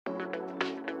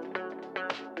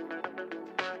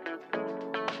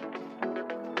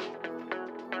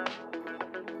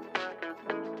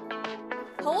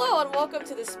Hello and welcome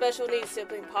to the Special Needs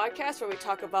Sibling Podcast, where we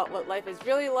talk about what life is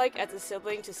really like as a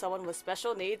sibling to someone with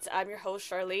special needs. I'm your host,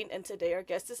 Charlene, and today our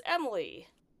guest is Emily.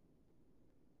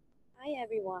 Hi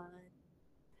everyone.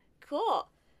 Cool.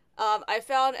 I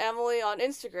found Emily on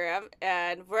Instagram,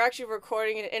 and we're actually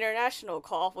recording an international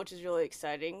call, which is really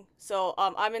exciting. So,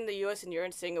 I'm in the U.S. and you're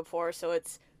in Singapore, so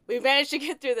we managed to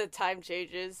get through the time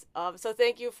changes. So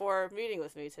thank you for meeting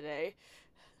with me today.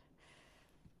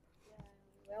 Yeah,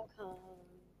 welcome.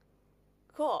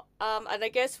 Cool. And I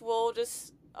guess we'll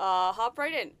just hop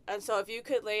right in. And so, if you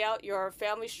could lay out your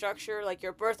family structure, like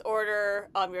your birth order,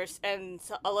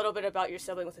 a little bit about your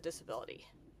sibling with a disability.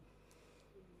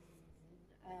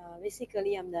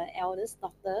 Basically, I'm the eldest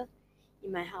daughter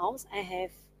in my house. I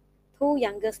have two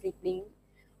younger siblings.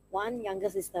 One younger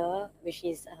sister, which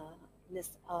is this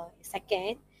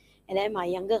second, and then my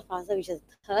younger brother, which is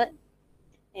third,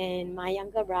 and my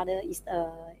younger brother is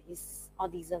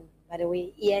autism. By the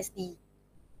way, ESD.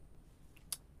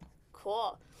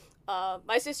 Cool.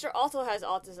 My sister also has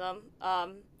autism,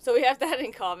 so we have that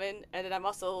in common. And then I'm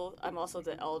also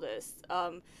the eldest.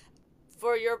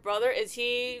 For your brother, is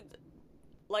he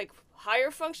like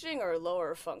higher functioning or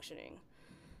lower functioning?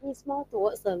 It's more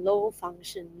towards the low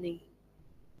functioning.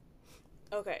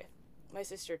 Okay, my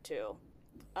sister too.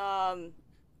 Um,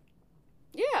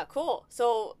 Yeah, cool.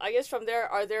 So I guess from there,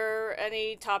 are there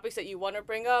any topics that you want to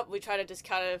bring up? We try to just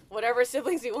kind of whatever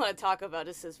siblings you want to talk about,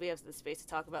 just as we have the space to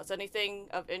talk about. So anything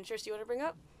of interest you want to bring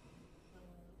up?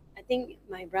 I think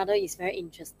my brother is very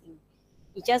interesting.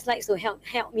 He just likes to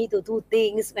help me to do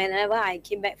things whenever I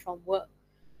came back from work.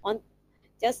 On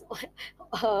just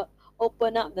uh,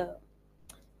 open up the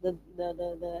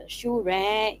shoe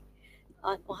rack.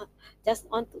 Just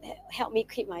want to help me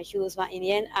keep my shoes, but in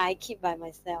the end I keep by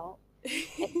myself.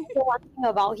 And also one thing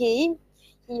about him,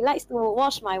 he likes to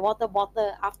wash my water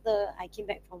bottle after I came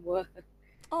back from work.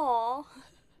 Aw.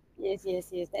 Yes,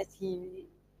 that's him.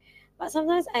 But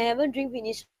sometimes I haven't drink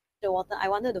finish the water. I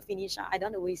wanted to finish. I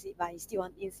don't want to waste it, but he still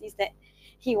insists that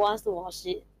he wants to wash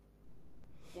it.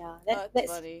 Yeah, Oh, that's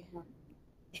that's funny.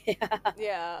 yeah.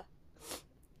 Yeah.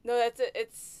 No, that's it.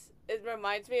 It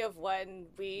reminds me of when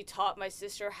we taught my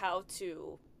sister how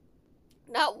to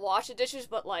not wash the dishes,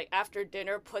 but like after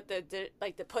dinner, put the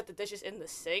dishes in the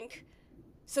sink,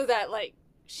 so that like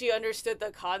she understood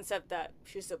the concept that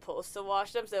she's supposed to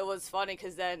wash them. So it was funny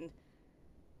because then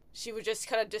she would just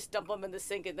kind of just dump them in the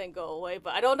sink and then go away.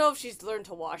 But I don't know if she's learned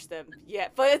to wash them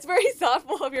yet. But it's very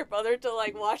thoughtful of your brother to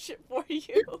like wash it for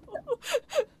you.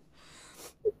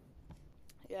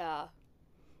 Yeah.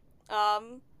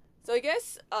 Um. So I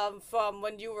guess from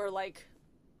when you were like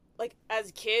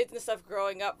as kids and stuff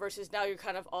growing up versus now you're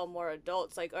kind of all more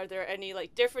adults. Like, are there any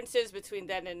like differences between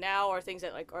then and now, or things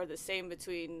that like are the same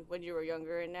between when you were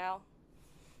younger and now?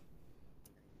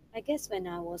 I guess when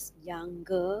I was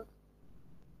younger,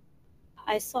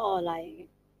 I saw like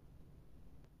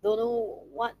don't know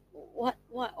what.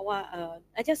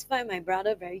 I just find my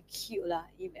brother very cute lah.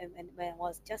 When I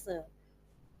was just a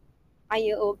 5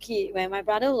 year old kid, when my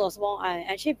brother was born, I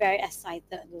actually very excited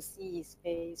to see his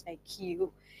face, very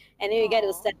cute. And then we get to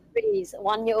Aw. celebrate his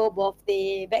 1 year old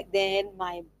birthday. Back then,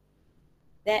 my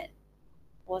dad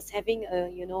was having a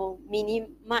mini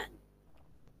mart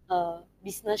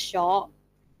business shop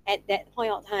at that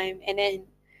point of time, and then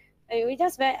we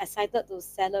just very excited to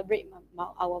celebrate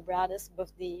our brother's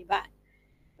birthday. But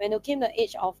when it came the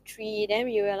age of 3, then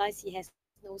we realized he has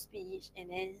no speech,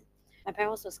 and then my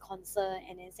parents was concerned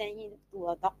and then sent him to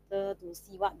a doctor to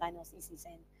see what diagnosis is.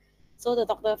 And so the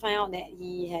doctor found out that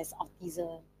he has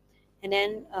autism, and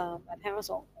then my parents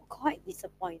were quite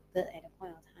disappointed at the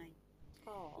point of time,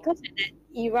 Oh. because at that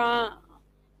era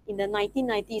in the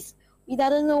 1990s, we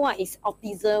didn't know what is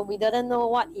autism, we didn't know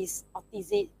what is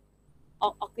autistic,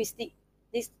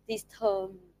 this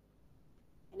term.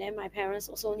 And then my parents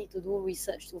also need to do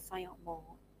research to find out more.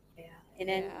 Yeah, and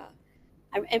then Yeah.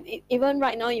 even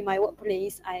right now in my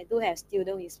workplace, I do have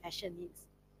students with special needs,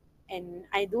 and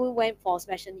I do went for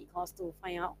special need course to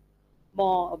find out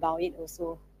more about it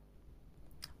also.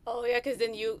 Oh yeah, because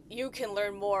then you can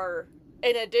learn more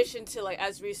in addition to like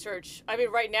as research. I mean,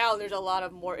 right now there's a lot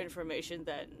of more information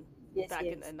than Yes, back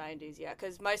in the yes. '90s. Yeah,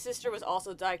 because my sister was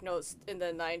also diagnosed in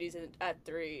the '90s at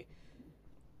 3.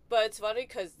 But it's funny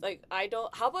because like I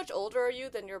don't. How much older are you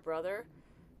than your brother?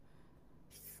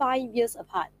 5 years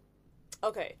apart.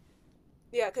 Okay,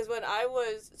 yeah, because when I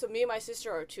was me and my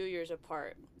sister are 2 years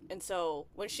apart, and so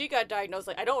when she got diagnosed,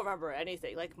 like I don't remember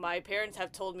anything. Like my parents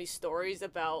have told me stories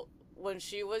about when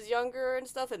she was younger and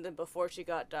stuff, and then before she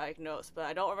got diagnosed, but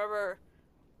I don't remember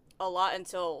a lot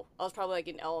until I was probably like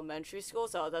in elementary school.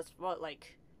 So that's what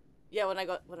like, yeah, when I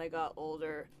got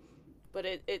older. but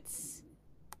it's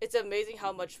amazing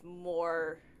how much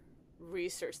more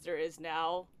research there is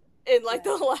now in like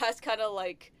the last kind of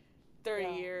like 30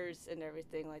 years and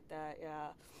everything like that.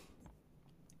 Yeah.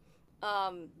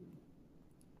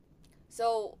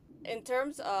 So in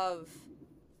terms of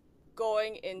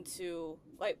going into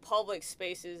like public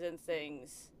spaces and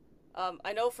things,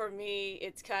 I know for me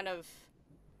it's kind of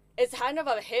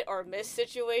a hit or miss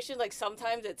situation. Like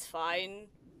sometimes it's fine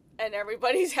and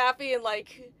everybody's happy and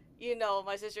like, you know,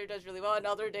 my sister does really well, and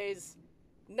other days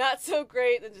not so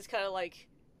great and just kind of like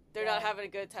they're not having a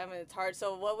good time and it's hard.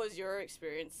 So what was your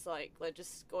experience like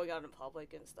just going out in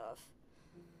public and stuff?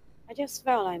 I just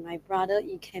felt like my brother,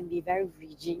 he can be very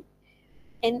rigid.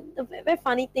 And the very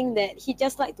funny thing that he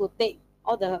just like to take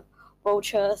all the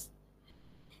brochures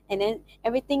and then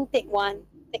everything take one,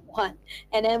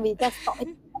 and then we just stop it.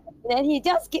 And then he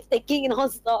just keep taking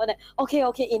non-stop. And then,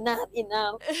 okay, enough.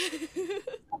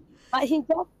 But he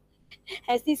just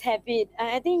has this habit.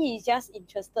 I think he's just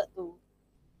interested to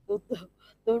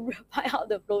find out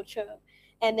the brochure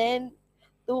and then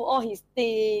do all his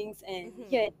things and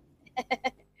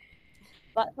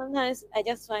but sometimes I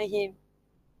just find him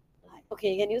like,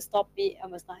 okay, can you stop it? I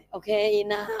was like, okay,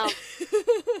 enough.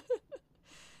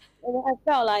 And then I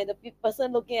felt like the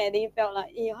person looking at him felt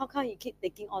like, hey, how come he keep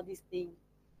taking all these things?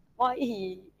 Why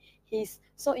he's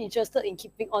so interested in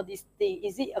keeping all these things?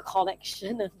 Is it a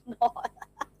collection or not?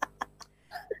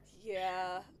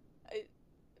 Yeah.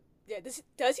 Yeah,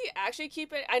 does he actually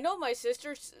keep it? I know my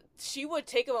sister, she would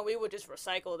take them and we would just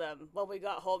recycle them when we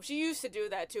got home. She used to do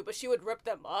that too, but she would rip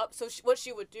them up. So what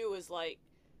she would do is like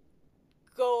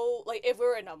go, like if we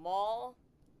were in a mall,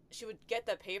 she would get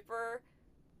the paper,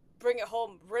 bring it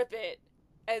home, rip it,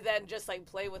 and then just like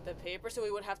play with the paper. So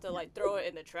we would have to like throw it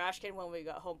in the trash can when we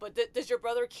got home. But does your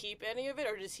brother keep any of it,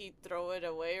 or does he throw it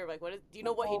away, or like do you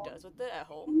know what he does with it at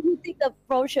home? He take the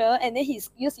brochure and then he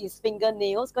use his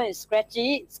fingernails, go and scratch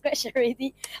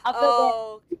already. After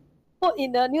that, put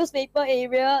in the newspaper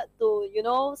area to, you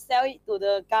know, sell it to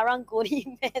the Karang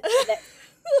Guni man.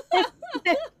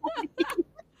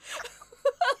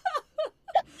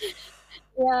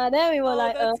 Yeah, then we were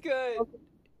like, that's good. Okay.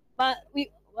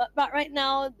 But right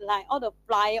now, like all the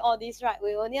flyer, all this, right?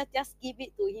 We only just give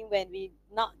it to him when we're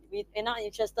not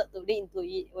interested to read into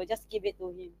it. We'll just give it to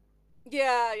him.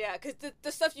 Yeah, because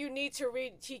the stuff you need to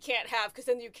read, he can't have, because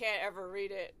then you can't ever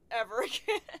read it ever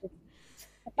again.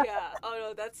 Yeah. Oh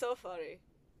no, that's so funny.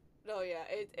 No, yeah,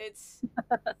 it's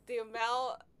the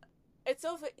amount. It's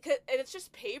so, and it's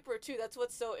just paper too. That's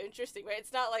what's so interesting, right?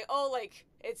 It's not like, oh, like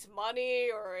it's money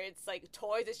or it's like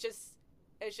toys. It's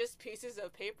just pieces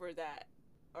of paper that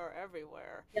are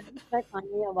everywhere. Yeah, that's quite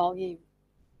funny about him.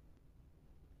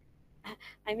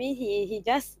 I mean, he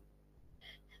just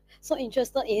so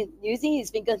interested in using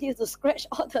his fingernails to scratch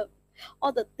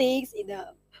all the things in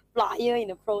the flyer, in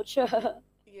the brochure.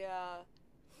 Yeah.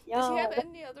 Yeah. Does he have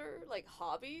any other like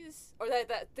hobbies or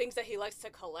that things that he likes to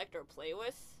collect or play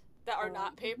with that are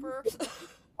not paper?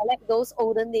 I like those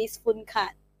olden days phone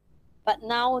card, but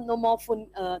now no more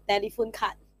telephone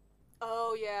card.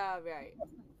 Oh yeah, right.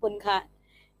 Phone card,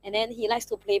 and then he likes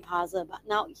to play puzzle, but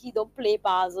now he don't play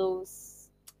puzzles.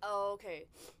 Oh, okay.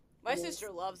 My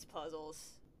sister loves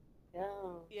puzzles. Yeah.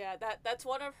 Yeah, that's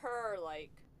one of her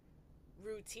like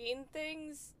routine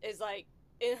things is like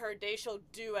in her day she'll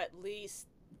do at least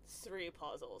 3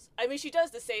 puzzles. I mean, she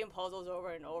does the same puzzles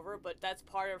over and over, but that's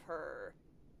part of her.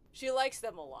 She likes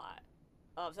them a lot.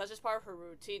 So that's just part of her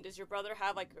routine. Does your brother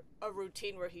have like a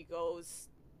routine where he goes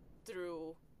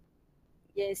through?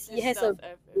 Yes, he has a.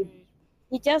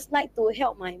 He just like to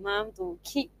help my mom to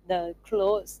keep the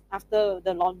clothes after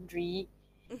the laundry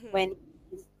when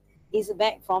he's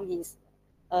back from his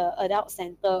adult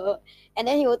center, and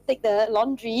then he will take the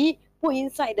laundry, put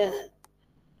inside the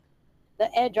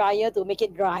air dryer to make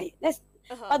it dry. But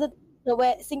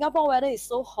the Singapore weather is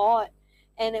so hot,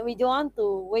 and we don't want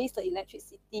to waste the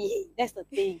electricity. That's the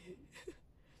thing.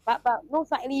 but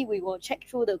most likely we will check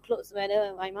through the clothes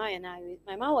whether my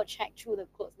mom will check through the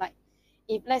clothes, like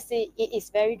if let's say it is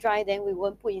very dry, then we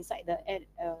won't put inside the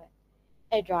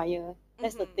air dryer.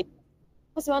 That's the thing.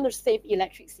 Because we want to save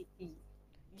electricity.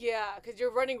 Yeah, because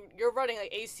you're running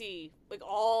like AC like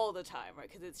all the time, right?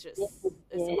 Because it's just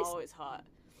it's always hot.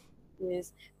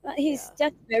 Yes, but he's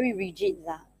just very rigid.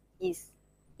 His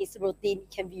routine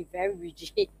can be very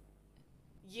rigid.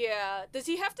 Yeah. Does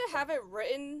he have to have it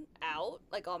written out,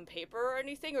 like on paper or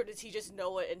anything, or does he just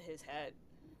know it in his head?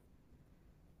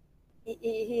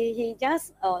 He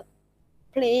just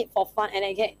play it for fun,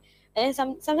 and then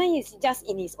sometimes he's just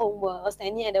in his own world,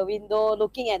 standing at the window,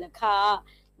 looking at the car.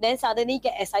 Then suddenly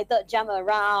get excited, jump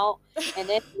around, and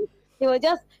then He will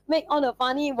just make all the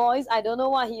funny voice. I don't know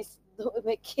what he's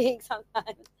making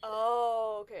sometimes.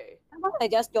 Oh, okay. Sometimes I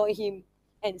just join him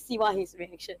and see what his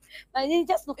reaction. But he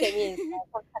just look at me and smile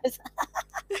sometimes.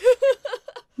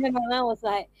 Then my mom was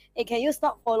like, "Hey, can you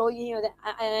stop following him?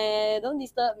 Don't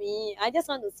disturb me. I just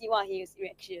want to see what his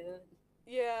reaction."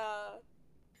 Yeah.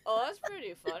 Oh, that's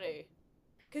pretty funny.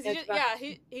 Cause he That's just right.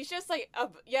 he's just like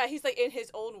yeah, he's like in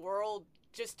his own world,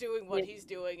 just doing what Yes, he's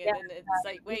doing, and yeah, then it's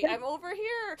like, he wait, just I'm over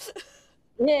here.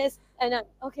 yes, and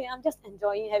okay, I'm just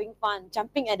enjoying having fun,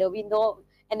 jumping at the window,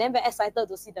 and then very excited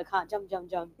to see the car jump, jump,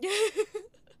 jump.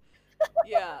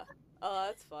 Yeah. Oh,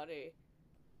 that's funny.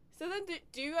 So then,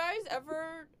 do you guys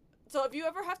ever? So if you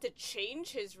ever have to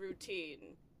change his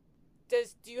routine,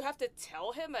 do you have to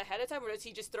tell him ahead of time, or does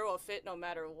he just throw a fit no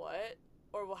matter what?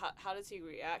 Or how does he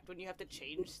react when you have to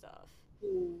change stuff?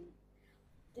 Hmm.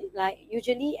 Like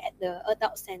usually at the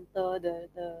adult center,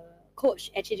 the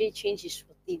coach actually change his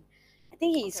routine. I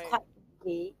think he is Okay. quite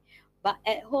okay, but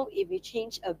at home if we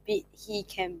change a bit, he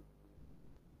can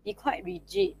be quite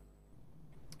rigid,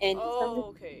 and sometimes Oh,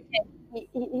 okay.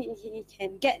 he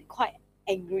can get quite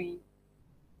angry.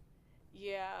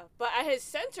 Yeah, but at his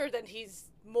center, then he's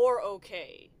more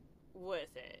okay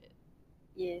with it.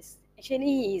 Yes, actually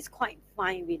he is quite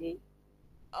fine with it.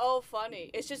 Oh, funny.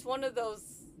 It's just one of those,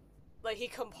 like, he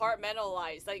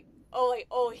compartmentalized. Like,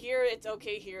 oh, here it's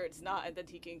okay, here it's not, and then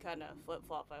he can kind of flip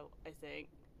flop. I think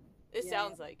it Yeah,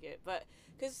 sounds like it, but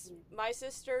because yeah. my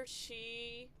sister,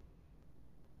 she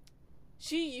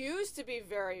used to be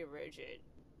very rigid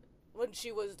when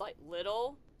she was like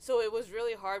little. So it was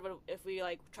really hard when if we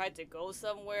like tried to go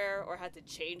somewhere or had to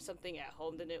change something at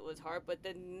home, then it was hard. But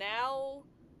then now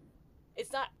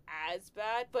it's not as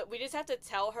bad, but we just have to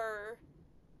tell her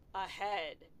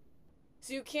ahead.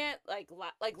 So you can't like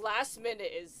last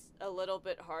minute is a little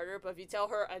bit harder, but if you tell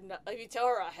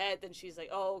her ahead, then she's like,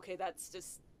 "Oh, okay, that's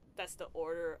the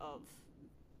order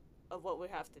of what we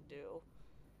have to do."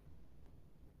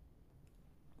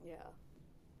 Yeah.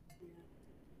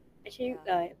 Actually,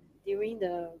 Yeah. during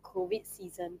the COVID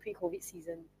season, pre-COVID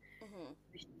season, Mhm.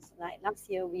 which is like last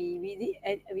year, we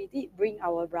did bring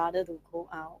our brother to go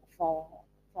out for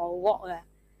a walk,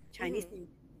 Chinese Mhm. New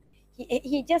Year.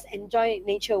 He just enjoyed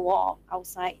nature walk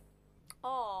outside.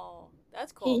 Oh,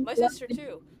 that's cool. He My loved sister it.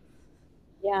 too.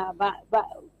 Yeah, but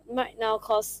right now,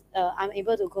 cause I'm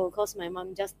able to go, cause my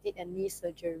mom just did a knee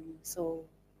surgery, so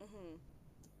Mhm.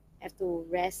 have to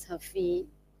rest her feet,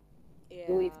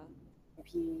 do it Yeah.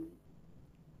 therapy.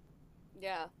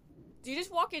 Yeah. Do you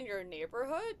just walk in your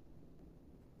neighborhood?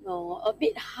 No, a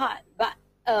bit hard, but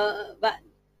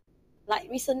like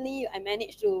recently, I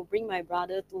managed to bring my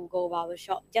brother to go barber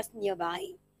shop just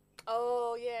nearby.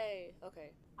 Oh, yay.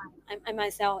 Okay. I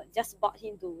myself just brought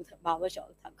him to the barber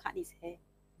shop to cut his hair.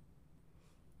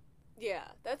 Yeah,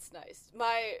 that's nice.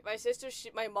 My sister,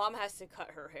 my mom has to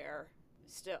cut her hair.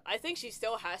 Still, I think she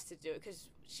still has to do it because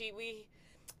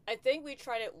I think we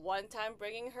tried it one time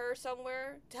bringing her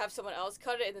somewhere to have someone else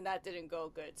cut it, and then that didn't go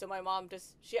good. So my mom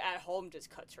she at home just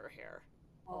cuts her hair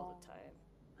all Oh, the time.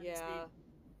 understand. Yeah.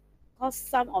 Because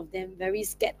some of them very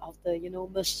scared of the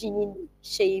machine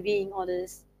shaving all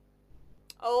this.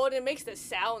 Oh, and it makes the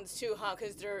sounds too, huh?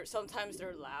 Because sometimes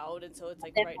they're loud, and so it's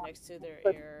like Them right are next to their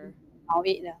super ear. about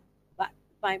it. But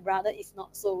my brother is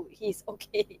not, so he's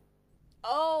okay.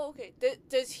 Oh, okay.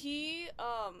 Does he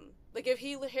like if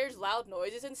he hears loud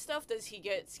noises and stuff, does he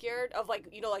get scared of like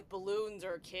like balloons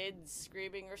or kids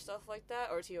screaming or stuff like that,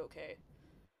 or is he okay?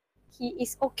 He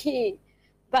is okay.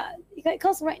 But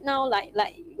because right now, like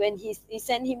when he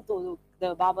sent him to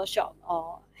the barber shop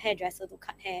or hairdresser to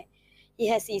cut hair, he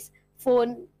has his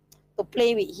phone to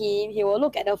play with him. He will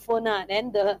look at the phone,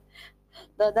 then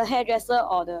the hairdresser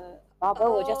or the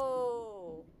barber will just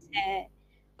Oh, his hair.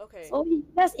 okay. So he's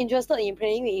just interested in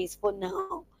playing with his phone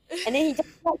now. And then he just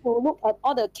like to look at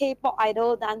all the K-pop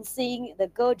idol dancing, the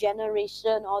girl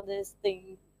generation, all these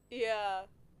things. Yeah.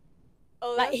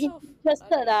 Oh, Like that's he's so interested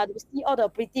funny. to see all the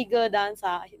pretty girl dance,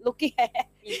 looking at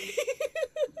happy.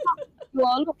 You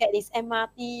all look at his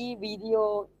MRT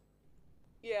video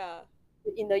Yeah.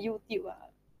 in the YouTube.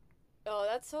 Oh,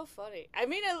 that's so funny. I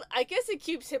mean, I guess it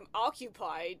keeps him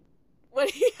occupied when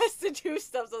he has to do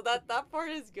stuff, so that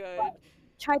part is good. But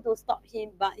try to stop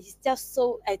him, but he's just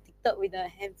so addicted with the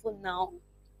handphone now.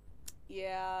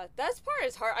 Yeah, that part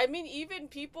is hard. I mean, even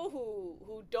people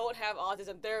who don't have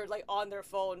autism, they're like on their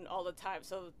phone all the time,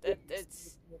 so Yes, that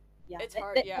yes, yes. Yeah, it's that,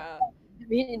 hard. that that's Yeah,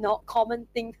 really not common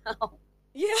thing now.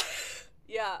 yeah,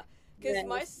 yeah. Cause Yes.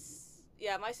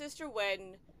 my sister,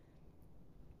 when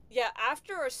yeah,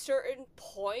 after a certain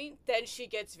point, then she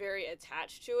gets very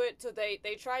attached to it. So they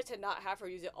try to not have her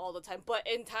use it all the time. But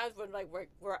in times when like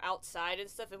we're outside and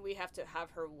stuff, and we have to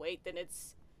have her wait, then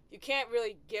it's you can't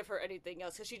really give her anything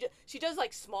else because she does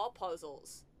like small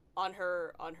puzzles on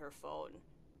her phone.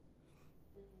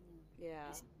 I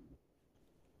Yeah, see.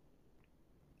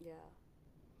 yeah.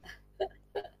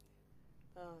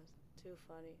 Oh, too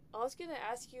funny. I was gonna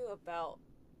ask you about.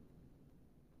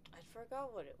 I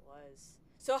forgot what it was.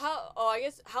 So how? Oh, I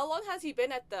guess how long has he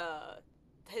been at the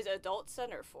his adult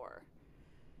center for?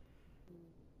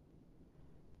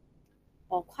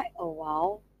 For quite a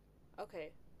while.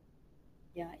 Okay.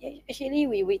 Yeah, actually,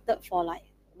 we waited for like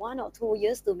 1 or 2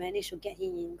 years to manage to get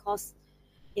him in because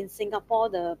in Singapore,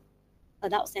 the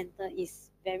adult center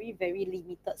is very, very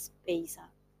limited space.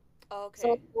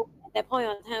 So Okay. at that point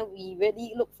of time, we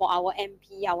really look for our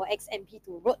MP, our ex-MP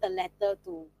to wrote a letter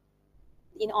to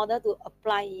in order to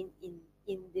apply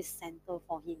in this center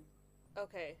for him.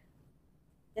 Okay.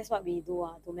 That's what we do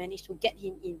to manage to get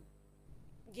him in.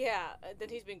 Yeah, then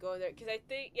he's been going there because I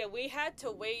think yeah we had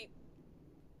to wait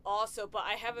also, but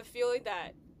I have a feeling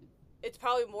that it's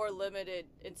probably more limited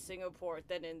in Singapore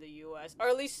than in the U.S. or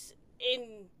at least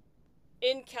in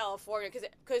California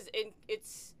because in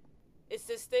it's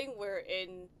this thing where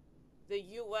in the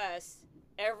U.S.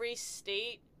 every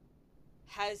state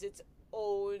has its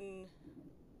own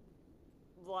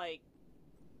like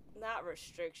not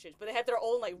restrictions, but they have their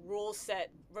own like rule set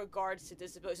regards to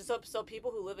disability. So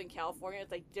people who live in California,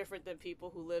 it's like different than people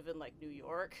who live in like New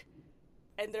York,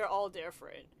 and they're all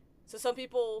different. So some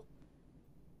people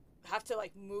have to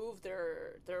like move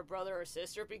their brother or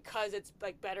sister because it's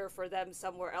like better for them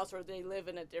somewhere else, or they live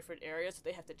in a different area, so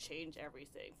they have to change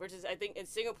everything. Versus I think in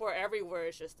Singapore, everywhere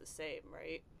is just the same,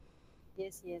 right?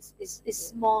 Yes, yes. It's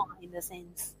small in the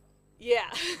sense. Yeah.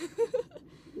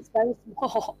 It's very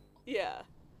small. Yeah.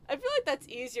 I feel like that's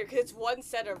easier because it's one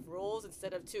set of rules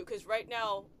instead of two. Because right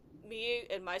now, me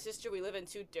and my sister, we live in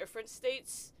two different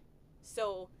states.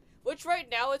 So, which right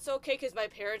now it's okay because my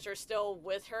parents are still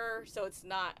with her, so it's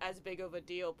not as big of a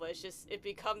deal. But it's just, it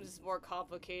becomes more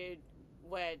complicated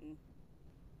when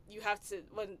you have to,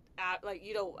 when, like,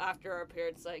 you know, after our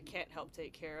parents, like, can't help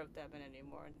take care of them and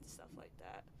anymore and stuff like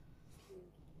that.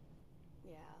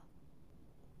 Yeah.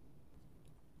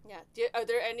 Yeah. Are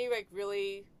there any, like,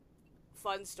 really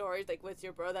fun stories like with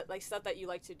your bro that like stuff that you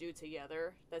like to do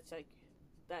together that's like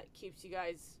that keeps you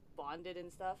guys bonded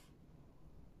and stuff?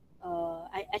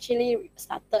 I actually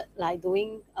started like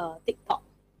doing TikTok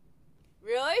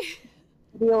Really?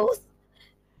 videos,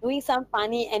 doing some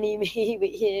funny anime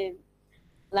with him.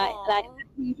 Like Aw.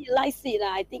 he likes it.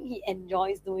 I think he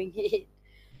enjoys doing it.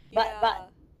 But but Yeah.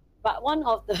 but one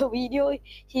of the video,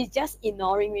 he's just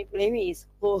ignoring me, playing with his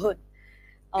phone.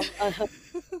 He's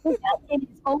just in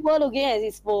his own world looking at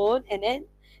his phone, and then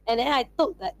I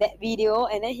took that video,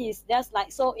 and then he's just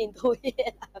like so into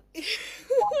it.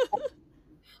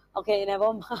 Okay,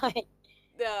 never mind.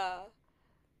 Yeah.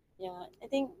 Yeah, I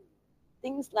think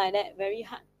things like that very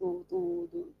hard to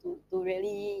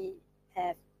really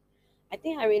have. I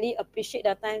think I really appreciate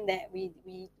the time that we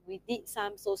did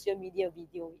some social media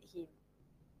video with him.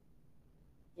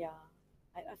 Yeah,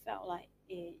 I felt like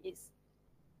it's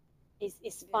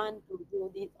Yeah. fun to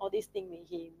do all these things with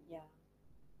him. Yeah.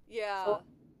 Yeah.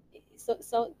 So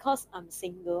so cause I'm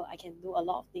single, I can do a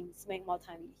lot of things, spend more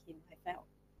time with him. I felt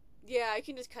Yeah, I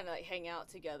can just kind of like hang out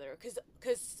together cuz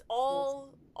yes.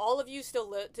 all of you still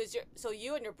live does your so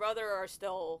you and your brother are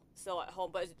still at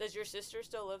home, but does your sister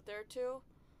still live there too?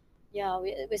 Yeah,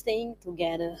 we're staying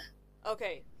together.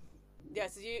 Okay. Yeah,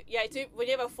 so yeah, so when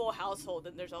you have a full household,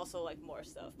 then there's also like more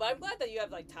stuff. But I'm glad that you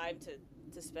have like time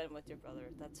to spend with your brother.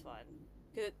 That's fun.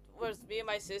 Cause it was me and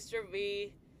my sister.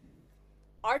 We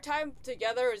our time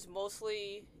together is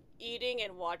mostly eating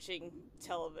and watching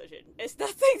television. It's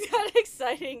nothing that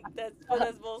exciting.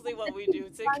 That's mostly what we do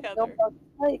Fun, you together. know,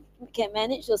 we can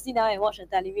manage to sit down and watch a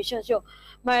television show.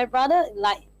 My brother,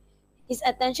 like, his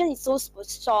attention is so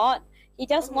short. He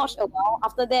just Hmm. watch a while.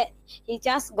 After that, he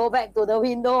just go back to the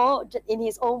window in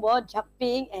his own world,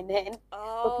 jumping and then looking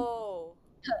Oh.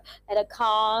 at the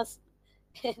cars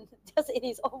and just in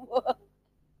his own world.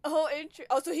 Oh,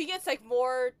 Oh, so he gets like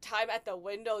more time at the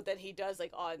window than he does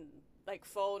like on like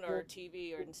phone or Yes,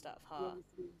 TV or yes, and stuff, huh? yes,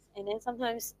 yes. And then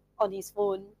sometimes on his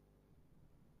phone,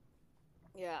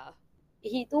 Yeah.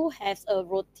 he do has a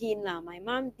routine lah. My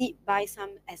mom did buy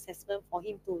some assessment for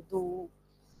him to do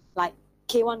like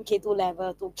K1, K2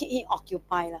 level to keep him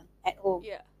occupied lah, at home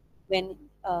Yeah.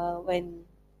 when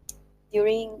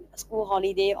during school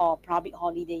holiday or public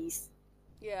holidays.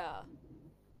 Yeah.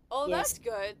 Oh, Yes, that's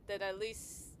good. Then at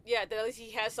least, yeah, then at least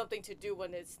he has something to do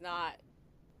when it's not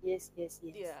Yes, yes,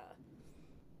 yes. Yeah.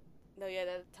 No, yeah,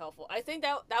 that's helpful. I think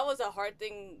that was a hard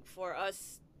thing for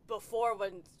us before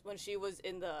when she was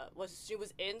she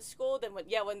was in school. Then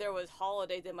when there was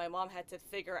holiday, then my mom had to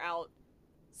figure out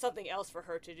something else for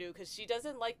her to do because she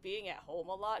doesn't like being at home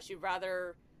a lot. She'd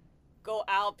rather go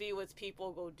out, be with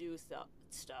people, go do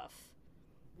stuff.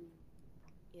 Mm.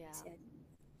 Yeah, Yes,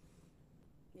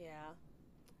 yeah.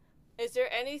 Is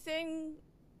there anything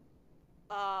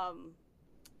um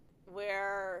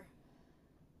where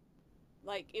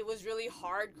like it was really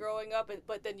hard growing up,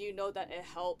 but then you know that it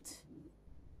helped?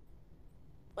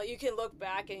 Like you can look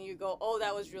back and you go, "Oh,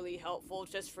 that was really helpful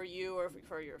just for you or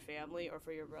for your family or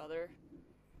for your brother."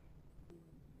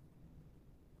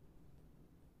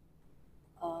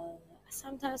 uh,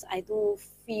 sometimes I do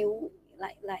feel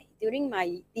like during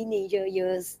my teenager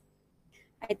years,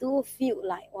 I do feel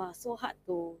like wow, so hard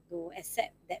to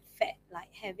accept that fact, like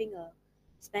having a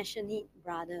special need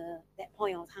brother that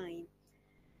point of time.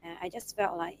 And I just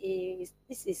felt like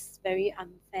this is very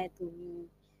unfair to me.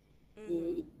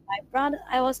 Mhm. My brother,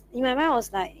 I was in my mind I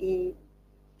was like,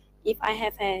 if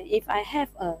I have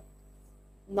a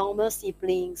normal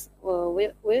siblings, will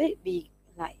it be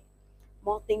like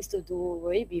more things to do?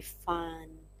 Will it be fun?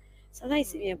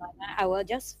 Sometimes Mhm. in my mind, I will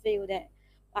just feel that.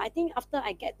 But I think after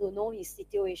I get to know his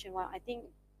situation, well, I think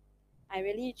I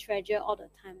really treasure all the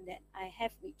time that I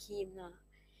have with him now.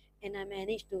 And I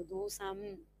managed to do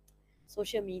some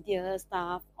social media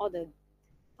stuff, all the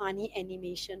funny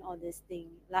animation, all this thing.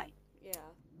 Like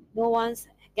Yeah. no one's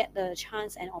get the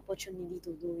chance and opportunity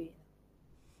to do it.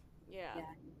 Yeah. Yeah,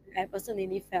 I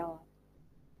personally felt.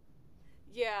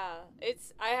 Yeah.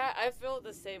 It's I feel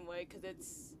the same way cuz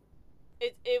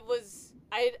it was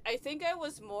I think I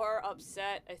was more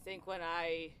upset I think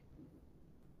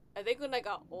when I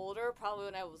got older, probably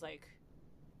when I was like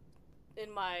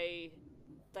in my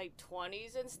like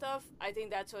 20s and stuff. I think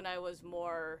that's when I was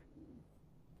more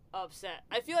upset.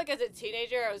 I feel like as a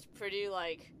teenager I was pretty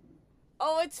like,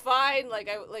 "Oh, it's fine." Like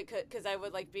I like cuz I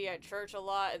would like be at church a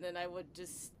lot and then I would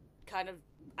just kind of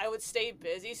I would stay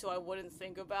busy so I wouldn't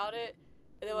think about it.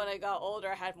 And then when I got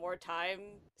older, I had more time.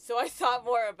 So I thought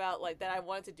more about like that I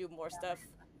wanted to do more stuff.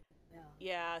 Yeah,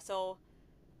 Yeah, so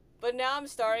but now I'm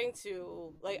starting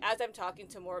to like as I'm talking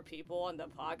to more people on the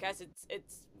podcast,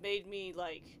 it's made me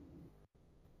like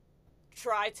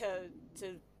try to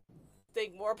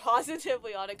think more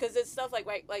positively on it because it's stuff like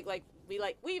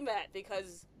we met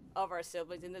because of our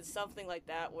siblings and it's something like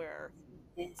that where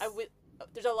I yes. would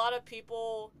there's a lot of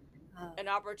people Uh, and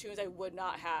opportunities I would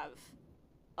not have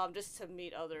just to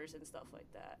meet others and stuff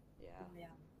like that. Yeah. yeah.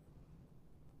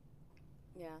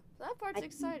 Yeah. So that part's I think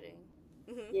exciting.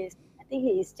 Mhm. yes. I think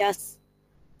he is just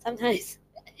sometimes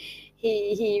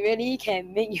he really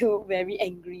can make you very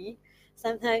angry.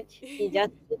 Sometimes he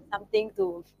just did something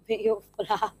to make you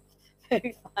laugh.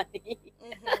 Very funny.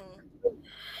 Mhm.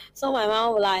 So my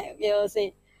mom will like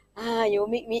say, ah, you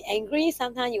make me angry.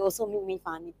 Sometimes you also make me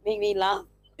funny, make me laugh.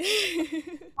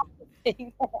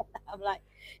 I'm like,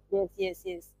 yes, yes,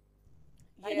 yes.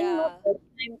 I think most Yeah. of the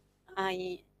time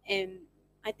I am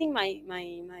I think my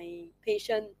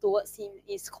patient towards him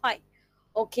is quite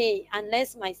okay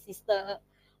unless my sister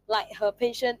like her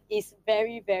patient is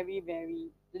very very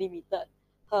very limited.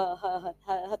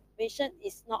 Her patient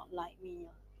is not like me.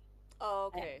 Oh,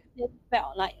 I okay. just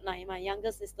felt like my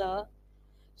younger sister,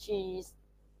 she's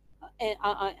and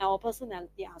our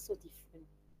personality are so different.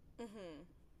 Mhm.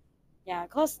 Yeah,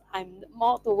 because I'm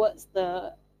more towards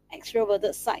the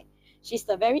extroverted side. She's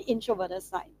the very introverted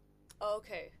side.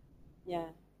 Okay. Yeah.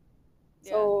 Yeah.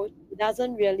 So she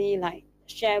doesn't really like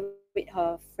share with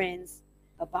her friends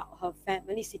about her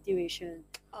family situation.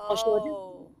 Or she will just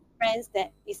Oh. friends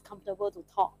that is comfortable to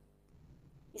talk.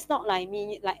 It's not like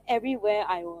me, like everywhere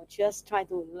I will just try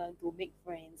to learn to make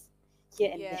friends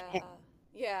here and Yeah. there.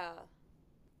 Yeah.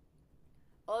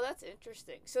 Oh, that's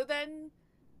interesting. So then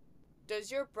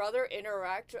does your brother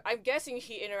interact? I'm guessing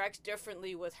he interacts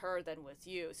differently with her than with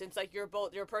you, since like you're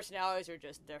both your personalities are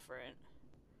just different.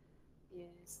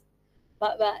 Yes.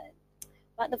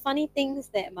 But the funny thing is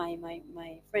that my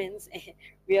friends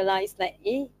realize that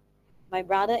my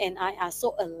brother and I are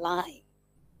so alike.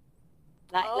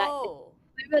 Like Oh.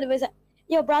 everybody was like,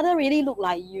 your brother really look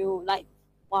like you. Like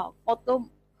wow, photo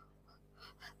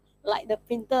like the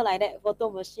printer like that, photo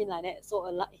machine like that, so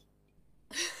alike.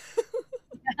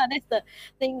 Yeah, that's the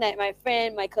thing that my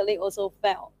friend, my colleague also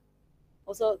felt.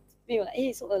 Also feel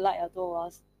like so alike to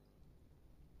us.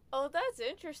 Oh, that's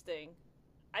interesting.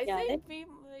 I Yeah, then think me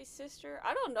and my sister.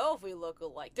 I don't know if we look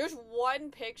alike. There's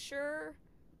one picture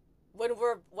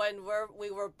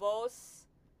we were both.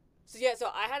 So yeah, so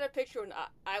I had a picture when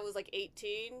I was like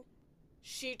 18,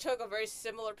 she took a very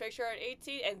similar picture at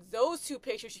 18, and those two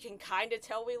pictures you can kind of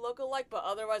tell we look alike, but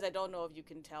otherwise I don't know if you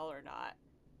can tell or not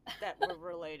that we're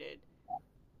related.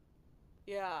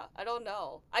 Yeah, I don't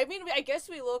know. I mean, I guess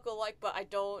we look alike, but I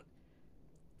don't.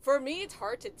 For me, it's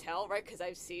hard to tell, right? Because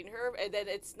I've seen her, and then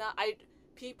it's not. I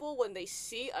people when they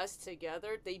see us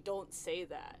together, they don't say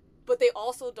that, but they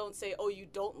also don't say, "Oh, you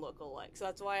don't look alike." So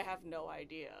that's why I have no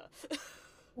idea.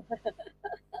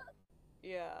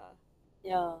 Yeah.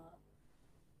 Yeah.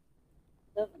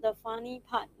 The funny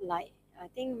part, like I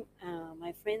think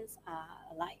my friends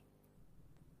are like,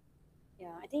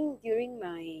 yeah, I think during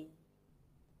my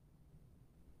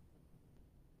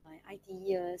IT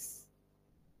years,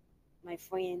 my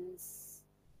friends,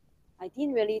 I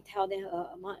didn't really tell them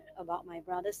much about my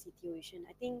brother's situation.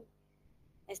 I think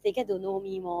as they get to know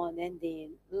me more, then they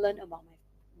learn about my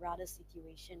brother's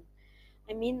situation.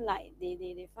 I mean, like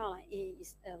they found like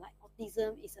like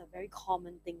autism is a very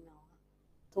common thing now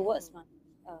towards Mhm. my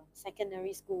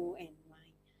secondary school and my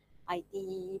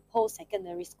IT post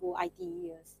secondary school IT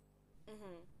years,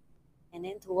 Mhm. and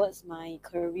then towards my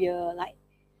career, like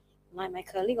my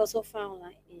colleague also found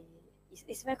like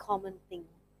it's a very common thing.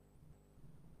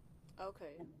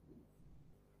 Okay.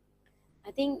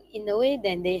 I think in a way,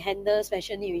 then they handle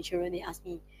special needs children. They ask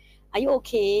me, "Are you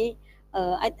okay?"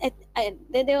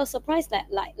 Then they were surprised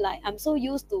that like I'm so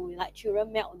used to like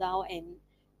children meltdown and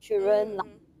children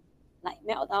Mhm. like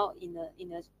meltdown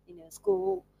in a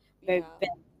school very Yeah.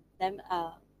 bad. Then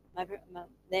my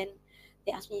then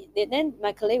they ask me. Then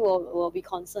my colleague will be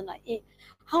concerned like,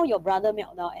 how your brother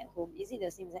meltdown at home? Is it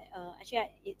the same? That actually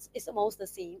it's almost the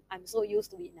same. I'm so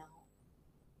used to it now.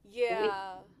 The way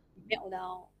Yeah.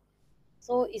 meltdown.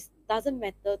 So it doesn't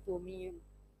matter to me.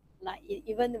 Like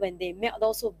even when they melt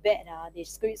down so bad, they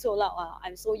scream so loud.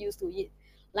 I'm so used to it.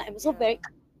 Like I'm so Yeah. very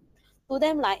to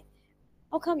them like,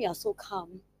 how come you're so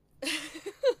calm?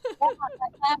 Yeah,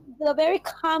 like, I'm the very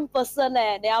calm person.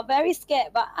 They are very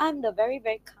scared, but I'm the very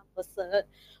calm person.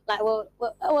 Like well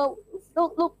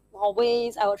look for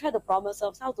ways. I will try to promise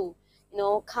myself how to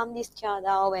calm this child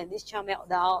down when this child melt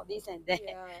down, this and that.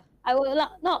 Yeah. I will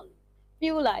not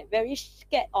feel like very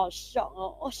scared or shocked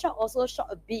or shocked also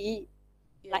shocked a bit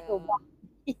like a Yeah. wow.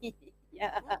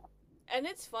 Yeah. And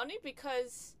it's funny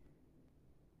because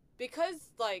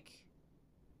like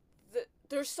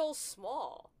they're so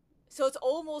small. So it's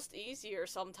almost easier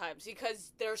sometimes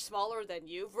because they're smaller than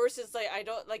you versus like I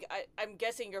don't like I'm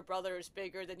guessing your brother is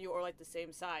bigger than you or like the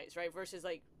same size, right? Versus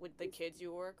like with the kids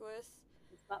you work with.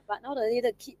 But now the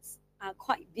little kids are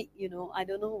quite big, I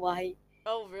don't know why.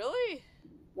 Oh, really?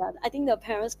 Yeah, I think the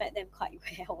parents fed them quite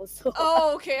well also.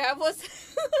 Oh, okay. I was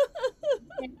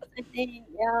Yes, I think,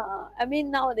 yeah. I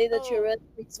mean, nowadays the Oh. children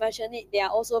with special need, they are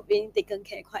also being taken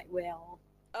care quite well.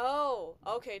 Oh,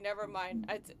 okay, never mind.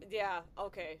 Yeah,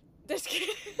 okay. This kid.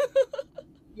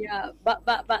 Yeah, but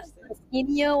Interesting. the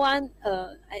senior one,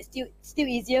 I still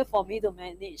easier for me to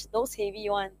manage. Those heavy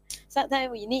one,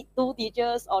 sometimes we need two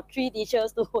teachers or three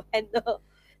teachers to handle.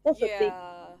 That's the thing.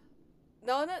 Yeah.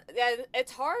 No, no, yeah,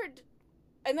 it's hard.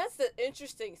 And that's the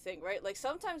interesting thing, right? Like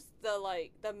sometimes the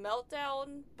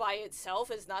meltdown by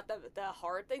itself is not the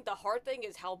hard thing. The hard thing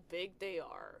is how big they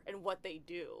are and what they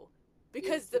do.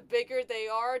 Because Yes, the bigger they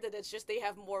are, then it's just they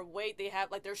have more weight. They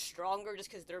have like they're stronger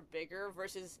just because they're bigger.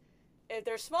 Versus if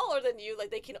they're smaller than you,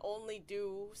 like they can only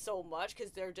do so much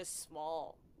because they're just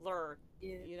smaller.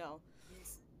 yeah, You know.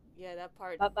 yes. Yeah, that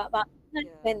part. But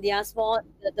Yeah, when they are small,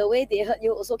 the way they hurt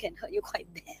you also can hurt you quite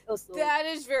bad also. that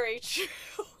is very true.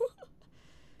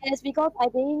 And it's because I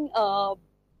think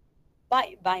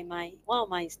bite by my one of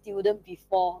my student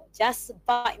before, just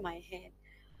bite my hand.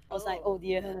 I was like, oh Oh.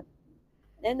 dear.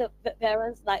 Then the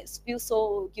parents like feel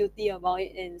so guilty about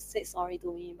it and said sorry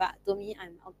to me. But to me,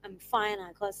 I'm fine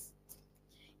because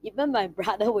even my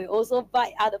brother will also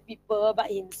bite other people,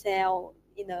 bite himself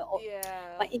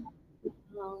Yeah. but in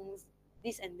lungs,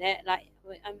 this and that. Like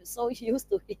I'm so used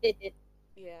to it.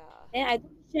 Yeah. Then I do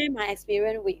share my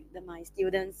experience with my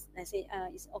students. I say,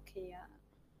 it's okay.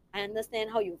 I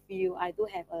understand how you feel. I do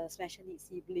have a special needs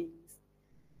siblings.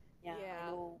 Yeah, I Yeah.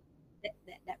 know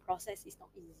that process is not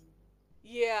easy.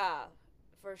 Yeah,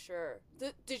 for sure.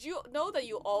 Did you know that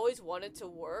you always wanted to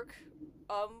work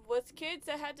with kids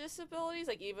that had disabilities,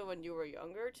 like even when you were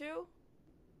younger too?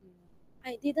 Mm.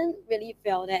 I didn't really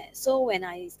feel that. So when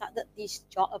I started this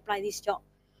job, apply this job,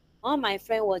 one of my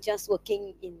friend was just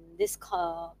working in this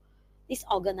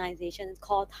organization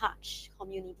called Touch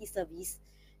Community Service.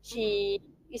 Mhm. She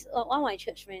is one of my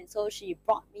church friends, so she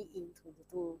brought me into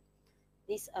to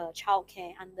this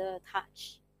childcare under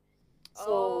Touch.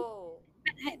 So Oh.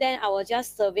 back then I was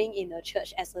just serving in the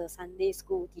church as a Sunday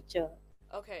school teacher,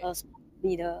 Okay. a school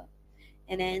leader.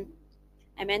 and then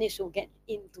I managed to get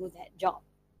into that job.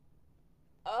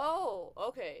 Oh,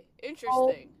 okay.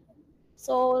 So, Interesting.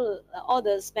 all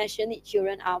the special needs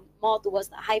children are more towards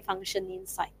the high functioning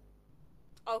side.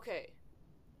 Okay.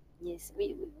 Yes,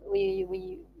 we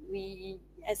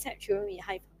accept children with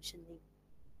high functioning.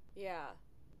 Yeah.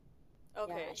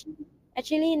 Yeah, Okay.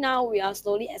 actually now we are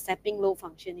slowly accepting low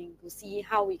functioning to see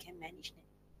how we can manage them.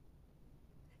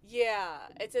 Yeah,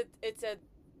 it's a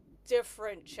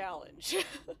different challenge.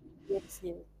 Yes,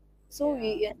 yes. So Yeah.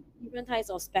 we have different types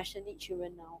of special need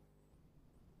children now.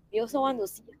 We also want Mhm. to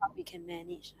see how we can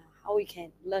manage, how we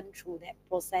can learn through that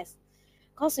process.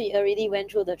 Because we already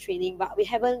went through the training, but we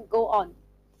haven't go on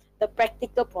the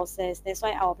practical process. That's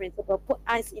why our principal put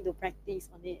us into practice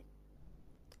on it.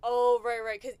 Oh,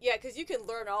 right. Cause you can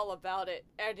learn all about it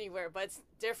anywhere, but it's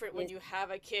different when Yes, you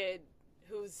have a kid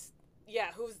who's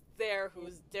who's there, yes,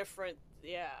 who's different.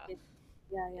 Yeah. yes.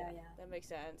 Yeah, Yeah, yeah, yeah. that makes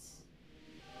sense.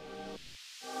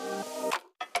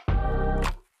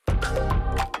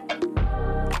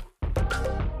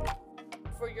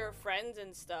 For your friends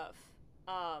and stuff.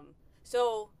 Um,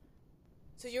 so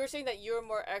so you were saying that you're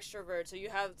more extrovert, so you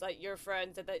have like your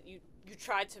friends that you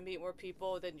try to meet more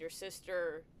people than your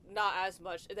sister, not as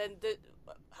much. And then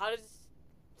how does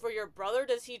for your brother,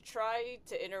 does he try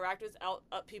to interact with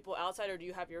people outside, or do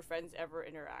you have your friends ever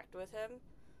interact with him?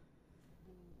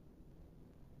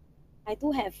 I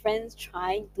do have friends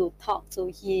trying to talk to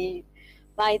him,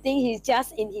 but I think he's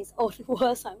just in his own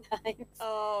world sometimes.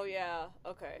 Oh yeah,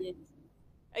 okay. Yes.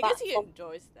 I guess But he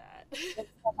enjoys that.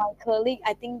 for my colleague,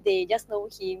 I think they just know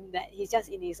him that he's just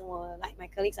in his own world. Like my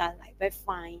colleagues are like very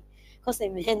fine because they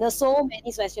handle Mm. so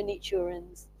many special need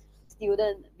children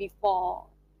students before.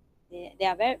 They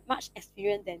are very much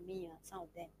experienced than me, some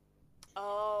of them.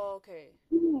 Oh, okay.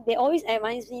 They always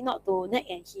advise me not to nag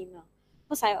at him.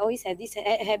 Because I always have this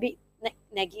habit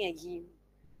nagging at him.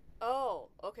 Oh,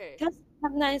 okay. Because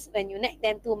sometimes when you nag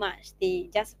them too much, they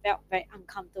just felt very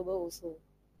uncomfortable also.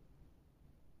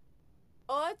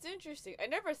 Oh, that's interesting. I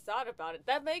never thought about it.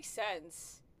 That makes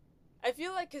sense. I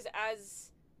feel like because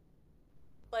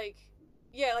like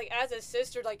yeah, like as a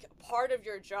sister, like part of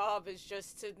your job is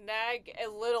just to nag a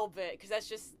little bit because that's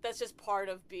just part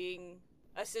of being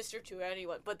a sister to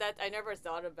anyone. But that I never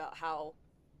thought about how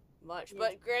much. Yes.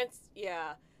 But Grant's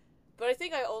yeah. But I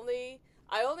think I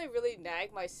only really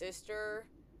nag my sister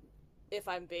if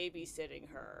I'm babysitting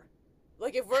her.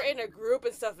 Like if we're in a group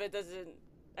and stuff, it doesn't.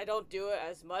 I don't do it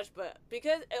as much, but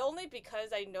because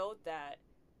I know that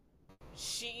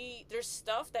there's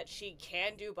stuff that she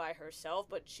can do by herself,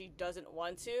 but she doesn't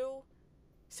want to.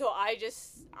 So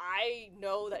I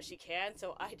know that she can,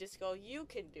 so I just go, you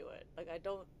can do it. Like I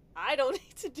don't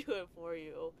need to do it for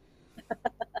you.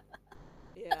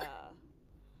 Yeah,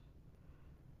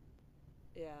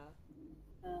 yeah,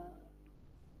 Uh,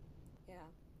 yeah.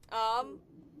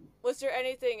 Was there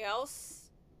anything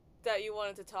else that you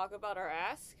wanted to talk about or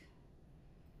ask?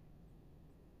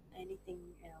 anything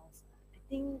else? I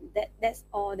think that's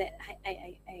all that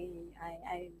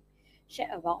I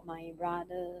shared about my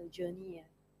brother journey.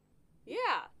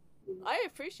 Yeah, I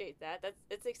appreciate that. That's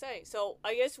it's exciting. So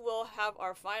I guess we'll have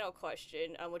our final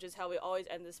question, which is how we always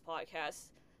end this podcast.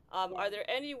 Yeah. Are there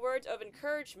any words of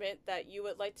encouragement that you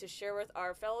would like to share with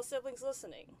our fellow siblings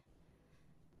listening?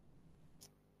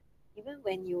 Even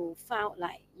when you felt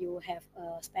like you have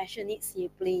a special needs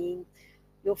sibling,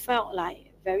 you felt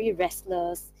like very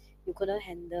restless, you couldn't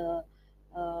handle.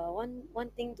 One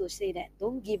thing to say that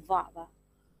don't give up.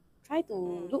 Try to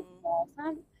look Mm-hmm. for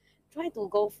some, try to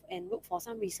go and look for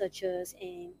some researchers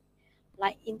and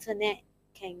like internet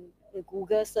can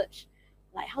Google search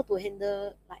like how to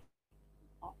handle like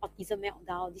autism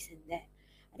meltdown, this and that.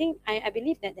 I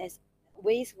believe that there's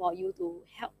ways for you to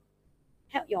help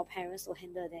your parents to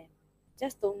handle them.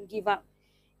 Just don't give up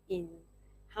in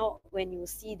how when you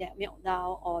see that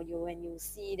meltdown or when you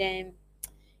see them,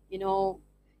 you know,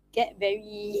 get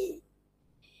very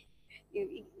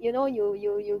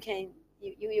you can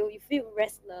you feel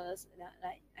restless.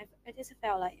 Like I just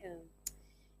felt like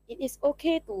it is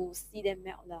okay to see them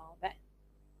melt down, but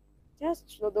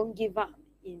just don't give up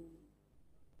in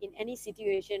any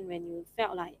situation when you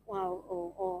felt like wow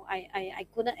or I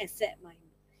couldn't accept my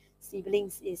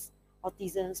siblings is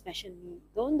autism special need.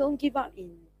 Don't give up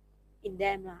in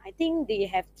them lah. I think they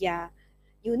have their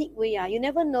unique way. You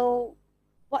never know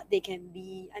what they can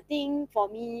be. I think for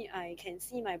me, I can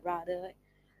see my brother.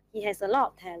 He has a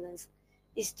lot of talents.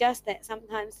 It's just that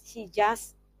sometimes he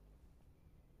just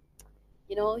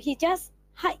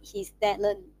hide his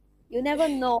talent. You never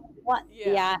know what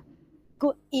they Yeah, are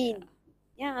good yeah, in.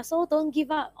 Yeah, so don't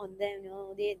give up on them.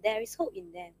 There is hope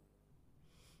in them.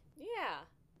 yeah.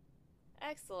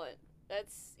 Excellent.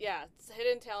 That's, yeah,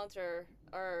 hidden talents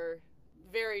are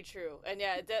very true. And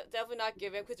yeah, definitely not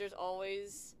given because there's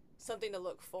always something to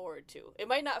look forward to. It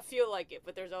might not feel like it,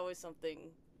 but there's always something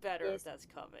better Yes, that's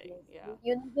coming. yes. Yeah.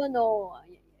 You never know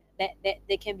that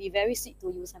they can be very sweet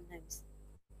to you sometimes.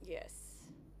 Yes.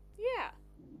 Yeah.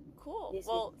 Cool. Yes,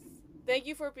 Well, thank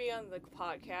you for being on the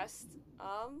podcast.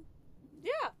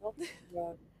 Yeah. no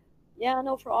problem. Yeah,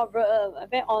 no problem. I'm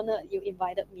very honored you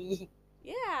invited me.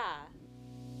 Yeah.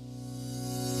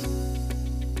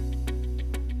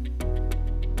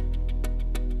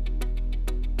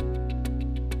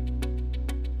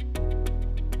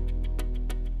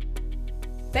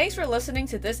 Thanks for listening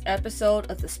to this episode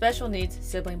of the Special Needs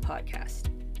Sibling Podcast.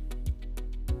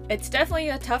 It's definitely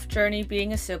a tough journey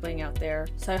being a sibling out there,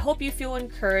 so I hope you feel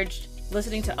encouraged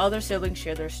listening to other siblings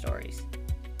share their stories.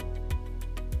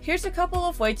 Here's a couple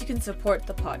of ways you can support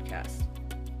the podcast.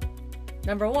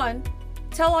 Number 1,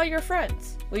 tell all your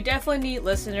friends. We definitely need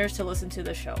listeners to listen to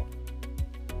the show.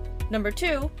 Number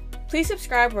 2, please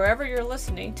subscribe wherever you're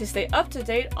listening to stay up to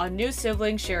date on new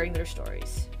siblings sharing their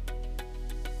stories.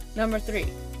 Number 3,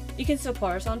 you can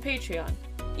support us on Patreon.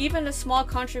 Even a small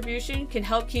contribution can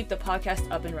help keep the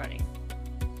podcast up and running.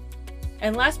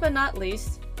 And last but not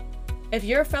least, if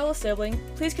you're a fellow sibling,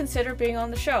 please consider being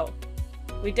on the show.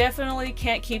 We definitely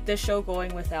can't keep this show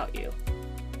going without you.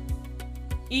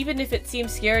 Even if it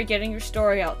seems scary getting your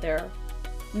story out there,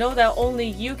 know that only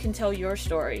you can tell your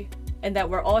story, and that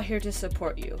we're all here to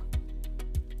support you.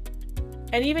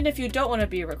 And even if you don't want to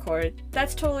be recorded,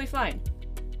 that's totally fine.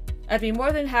 I'd be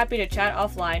more than happy to chat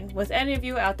offline with any of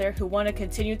you out there who want to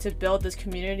continue to build this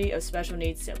community of special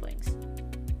needs siblings.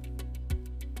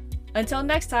 Until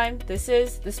next time, this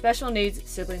is the Special Needs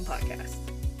Sibling Podcast.